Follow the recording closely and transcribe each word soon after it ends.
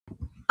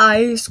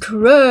Ice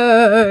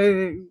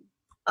cream!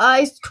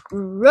 Ice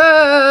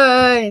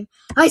cream!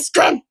 Ice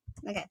cream!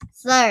 Okay,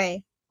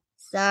 sorry.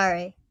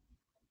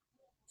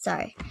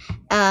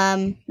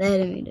 I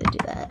didn't mean to do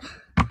that.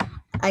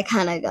 I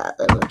kind of got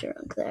a little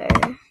drunk there.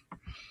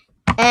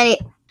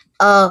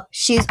 Oh,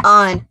 she's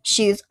on.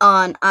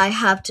 I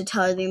have to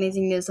tell her the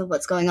amazing news of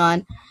what's going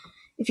on.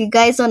 If you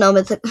guys don't know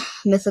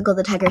Mythical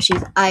the Tiger,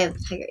 she's Eye of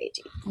the Tiger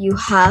AG. You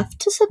have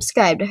to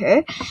subscribe to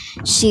her.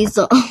 She's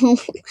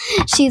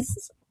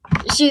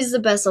the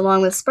best,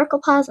 along with Sparkle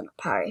Paws and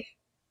Apari.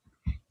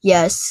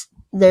 Yes,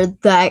 they're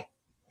that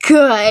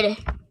good.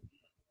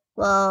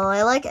 Well,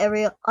 I like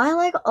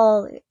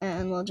all the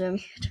Animal Jam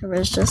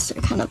YouTubers, just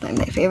they're kind of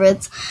my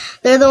favorites.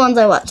 They're the ones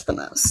I watch the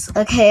most.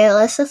 Okay,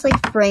 let's just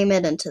frame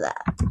it into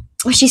that.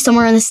 Oh, she's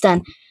somewhere in this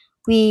den.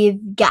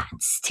 We've got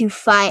to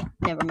find.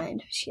 Never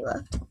mind, she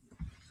left.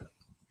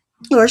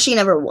 Or she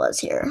never was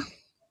here.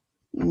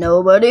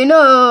 Nobody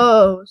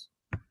knows.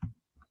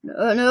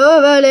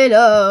 Nobody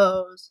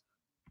knows.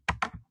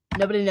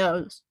 Nobody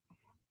knows.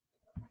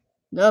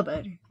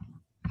 Nobody.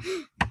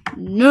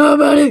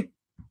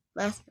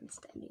 Last one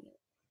standing.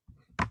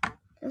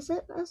 Is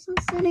it last one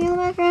standing in the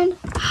background?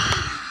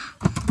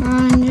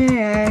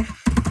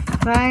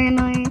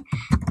 Finally,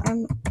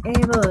 I'm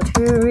able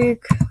to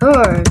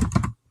record.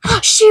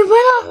 She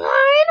went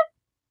online?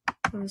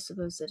 I was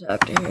supposed to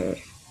talk to her.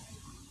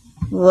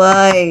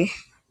 Why?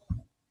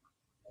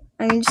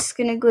 I'm just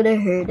gonna go to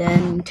her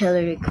then and tell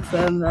her to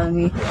confirm on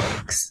me.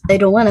 Cause I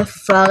don't want to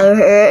follow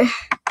her.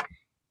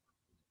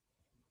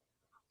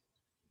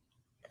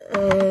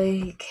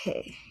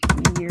 Okay,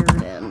 you're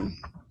in.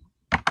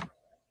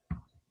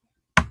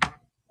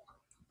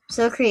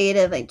 So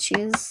creative, I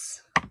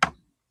choose.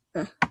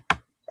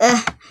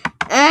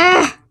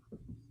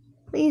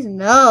 Please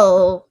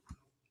no.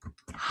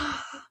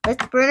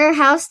 Let's burn her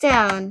house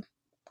down.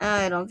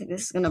 I don't think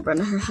this is gonna burn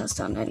her house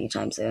down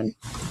anytime soon.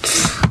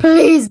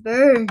 Please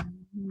burn.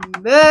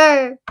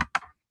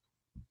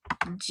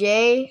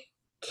 J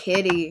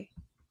Kitty.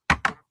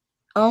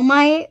 Oh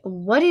my,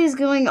 what is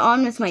going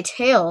on with my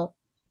tail?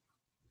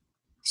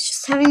 It's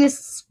just having this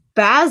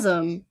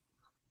spasm.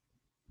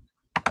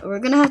 We're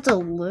gonna have to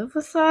live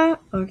with that?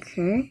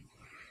 Okay.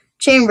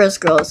 Chambers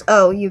Girls.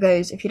 Oh, you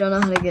guys, if you don't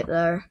know how to get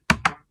there,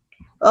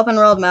 open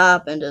world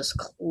map and just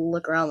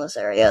look around this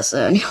area,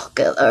 soon you'll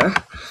get there.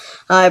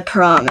 I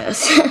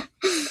promise.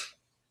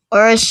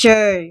 Or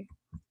sure.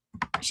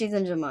 She's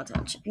in Jamal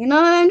Township. You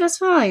know what? I'm just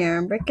following her.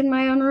 I'm breaking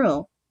my own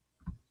rule.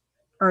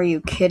 Are you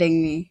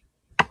kidding me?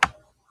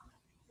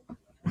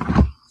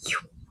 You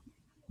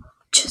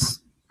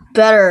just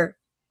better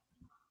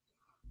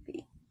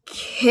be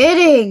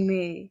kidding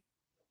me.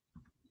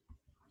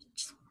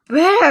 Just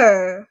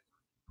better.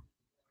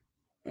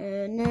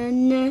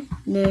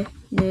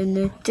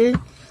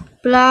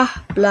 Blah,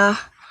 blah.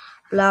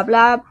 Blah,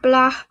 blah,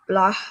 blah,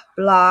 blah,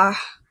 blah.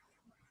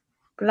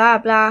 Blah,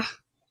 blah.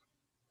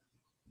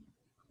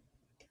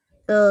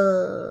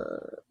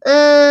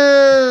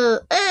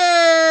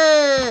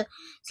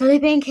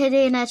 Sleeping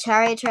kitty in a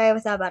cherry tray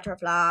with a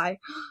butterfly.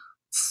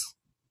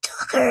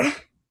 Stalker.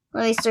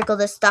 Let me circle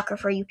this stalker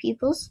for you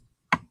peoples.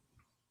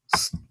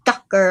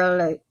 Stalker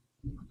alert.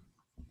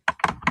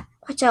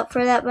 Watch out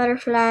for that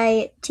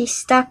butterfly. It's a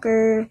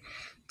stalker.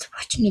 It's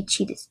watching a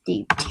cheetah's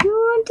deep. Do you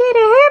want it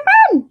to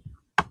happen?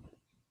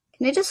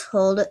 Can I just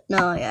hold it?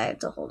 No, yeah, I have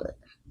to hold it.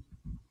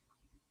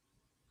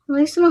 At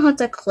least I don't have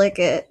to click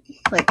it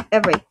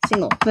every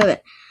single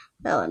movement.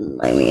 That wouldn't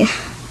like me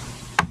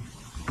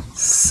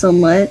so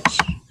much.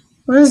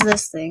 What is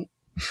this thing?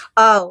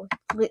 Oh,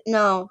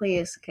 no,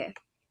 please. Okay.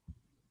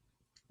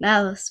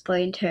 Mouse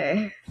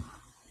pointer.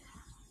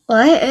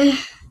 What?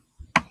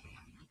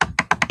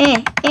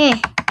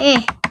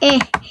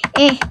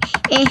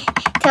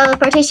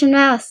 Teleportation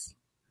mouse.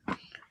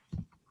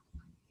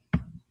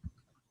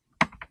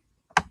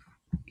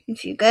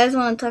 If you guys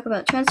want to talk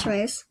about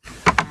Transformace,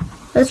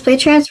 let's play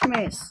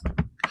Transformace.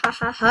 Ha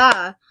ha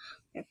ha.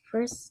 My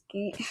first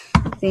game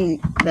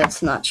thing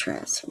that's not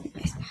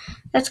Transformace.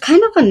 That's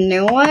kind of a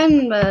new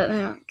one, but I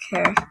don't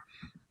care.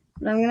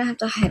 But I'm gonna have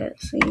to hide it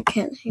so you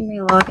can't see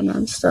me logging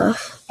on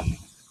stuff.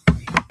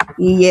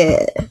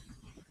 Yeah.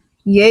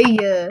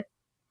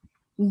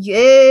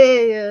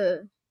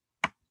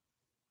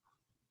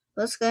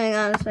 What's going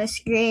on with my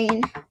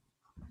screen?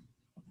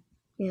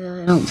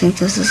 Yeah, I don't think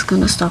this is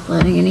gonna stop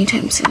loading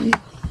anytime soon.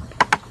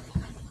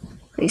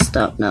 Please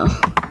stop now.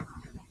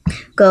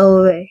 Go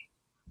away.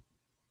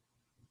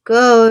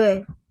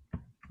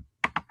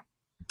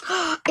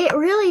 It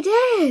really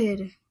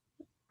did!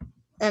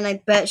 And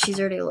I bet she's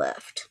already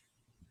left.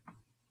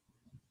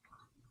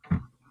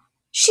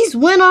 She's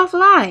went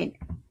offline!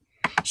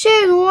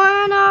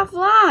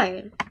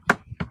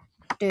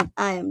 Dude,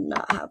 I am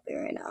not happy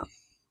right now.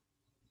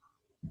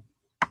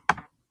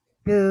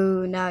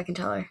 Ooh, now I can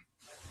tell her.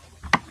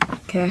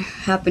 Okay,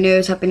 happy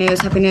news.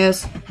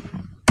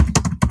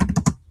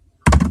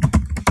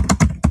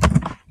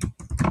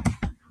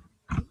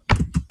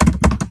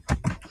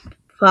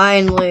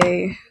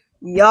 Finally.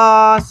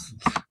 Yes.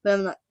 But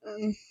I'm not.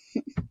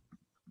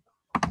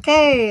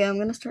 Okay, I'm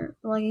gonna start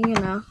logging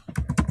in now.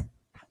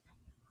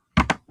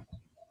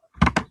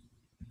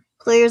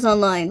 Players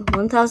online,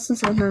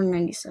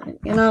 1,797.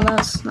 You know,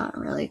 that's not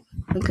really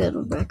a good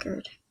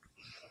record.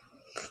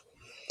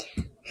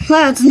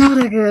 That's not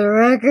a good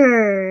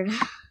record.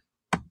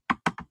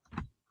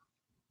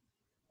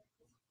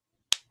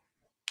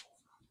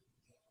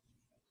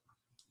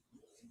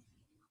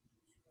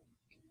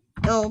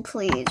 Oh,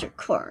 please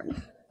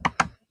record.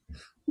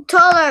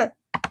 Taller!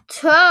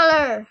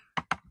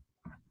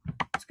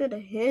 Let's go to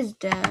his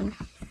den.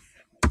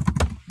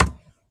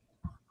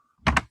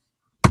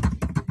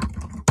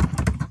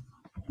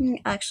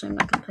 Actually, I'm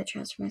not gonna play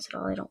Transformers at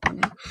all. I don't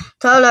want to.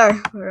 Taller,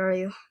 where are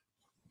you?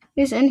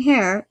 He's in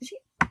here. Is he?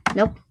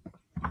 Nope.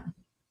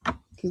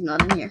 He's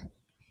not in here.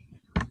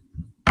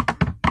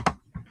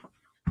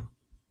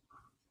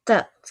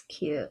 That's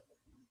cute.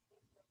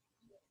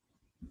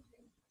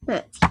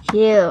 That's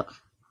cute.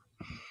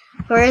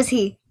 Where is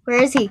he?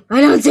 Where is he?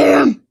 I don't see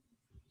him.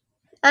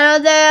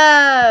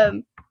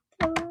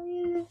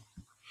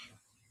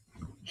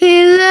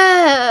 He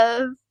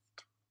left.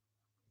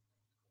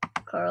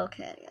 Coral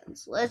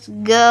Canyons. Let's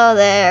go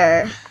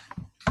there.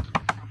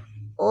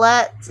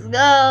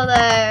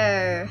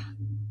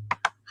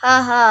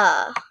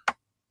 Haha.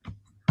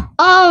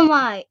 Oh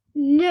my.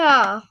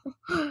 No.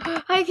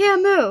 I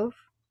can't move.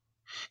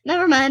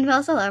 Never mind.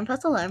 Press alarm.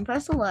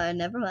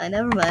 Never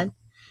mind.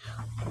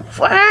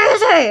 Where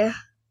is he?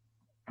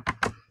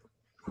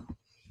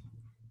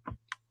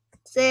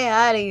 Say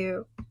hi to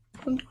you.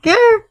 I'm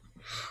scared.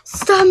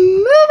 Stop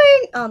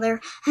moving. Oh,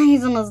 there.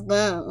 He's in his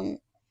den.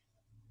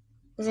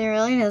 Is he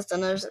really in his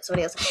den? There's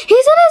somebody else.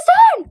 He's in his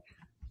den!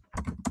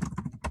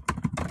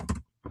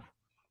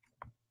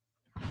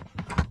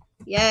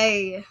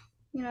 Yay.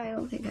 You know, I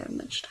don't think I have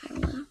much time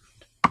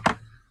left.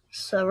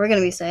 So we're going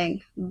to be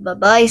saying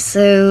bye-bye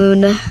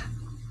soon.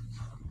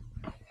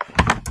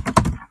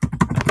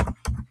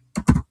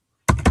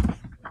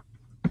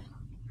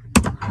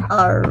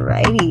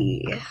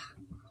 Alrighty.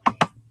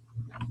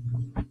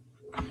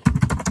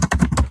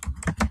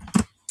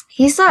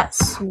 He's that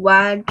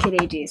swag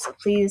kid AD, so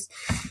please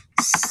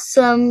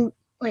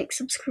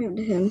subscribe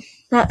to him.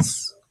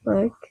 That's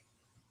like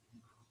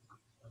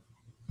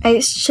I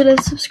should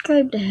have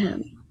subscribed to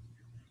him.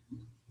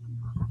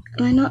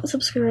 Am I not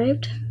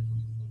subscribed?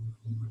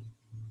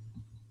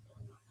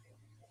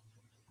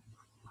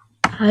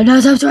 I'm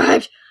not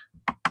subscribed.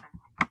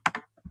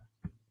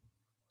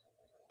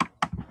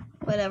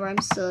 Whatever, I'm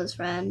still his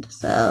friend,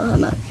 so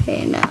I'm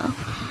okay now.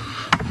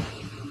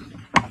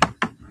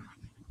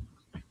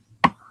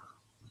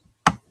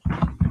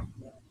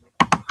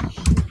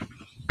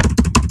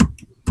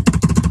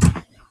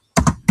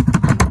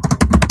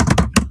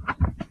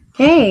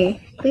 Hey,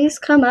 please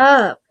come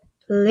up.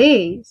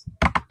 Please.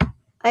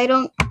 I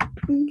don't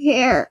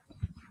care.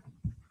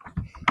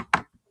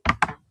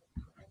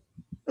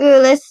 Ooh,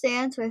 let's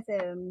dance with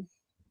him.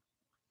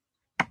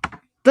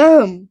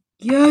 Boom.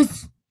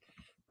 Yes.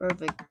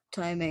 Perfect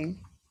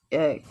timing.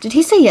 Did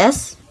he say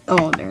yes?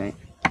 Oh, darn it.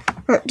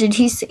 Or did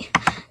he say...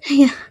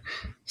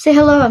 Say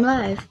hello, I'm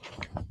live.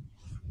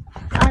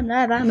 I'm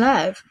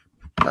live.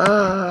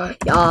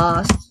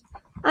 Yes.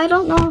 I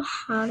don't know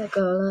how to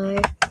go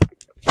live.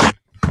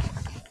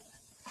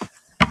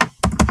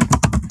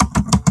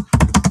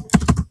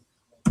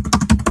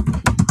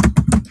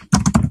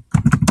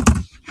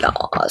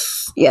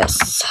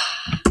 Yes.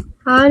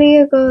 How do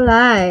you go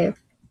live?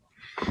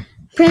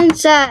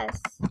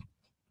 Princess,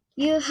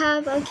 you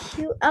have a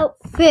cute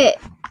outfit.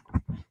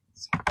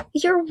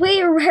 You're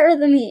way rarer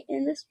than me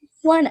in this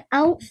one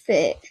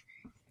outfit.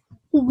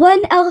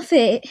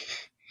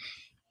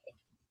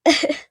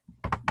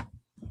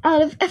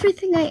 Out of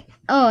everything I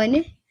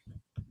own,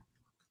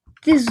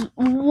 this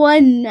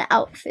one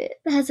outfit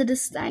that has a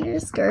designer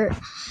skirt,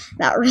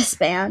 that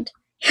wristband.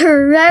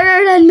 You're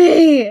rarer than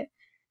me.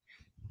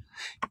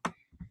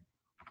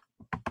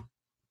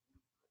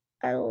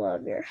 I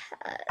love your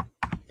hat.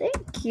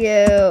 Thank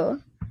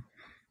you.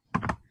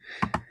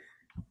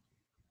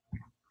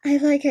 I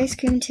like ice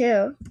cream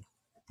too.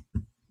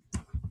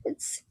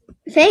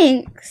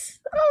 Thanks.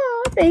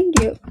 Oh, thank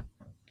you.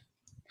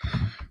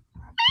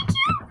 Thank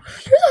you.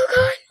 You're so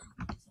kind.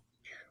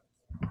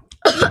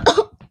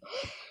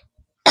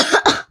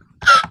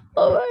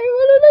 Oh my,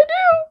 what did I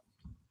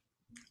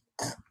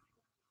do?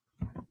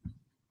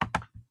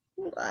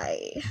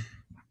 Why?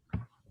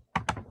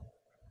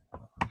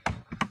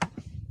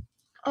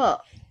 Oh,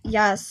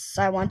 yes,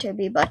 I want to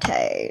be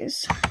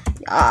buddies.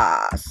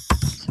 Yes.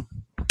 Yes,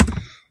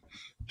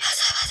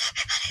 I want to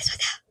be buddies with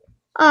you.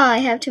 Oh, I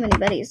have too many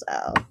buddies,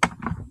 though.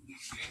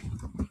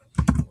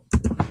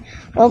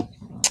 Well,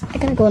 I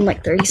gotta go in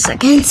like 30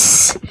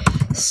 seconds.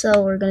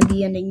 So we're gonna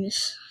be ending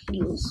this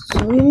video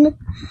soon.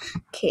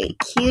 Okay,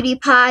 cutie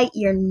pie,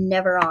 you're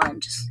never on.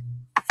 Just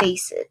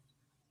face it.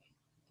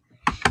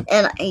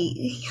 And I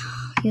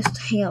used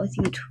to hang out with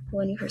you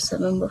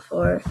 24/7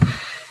 before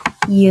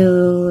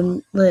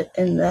you lit,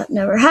 and that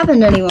never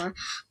happened anymore.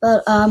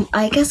 But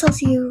I guess I'll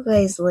see you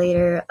guys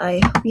later. I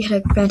hope you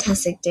had a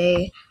fantastic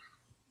day.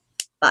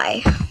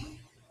 Bye.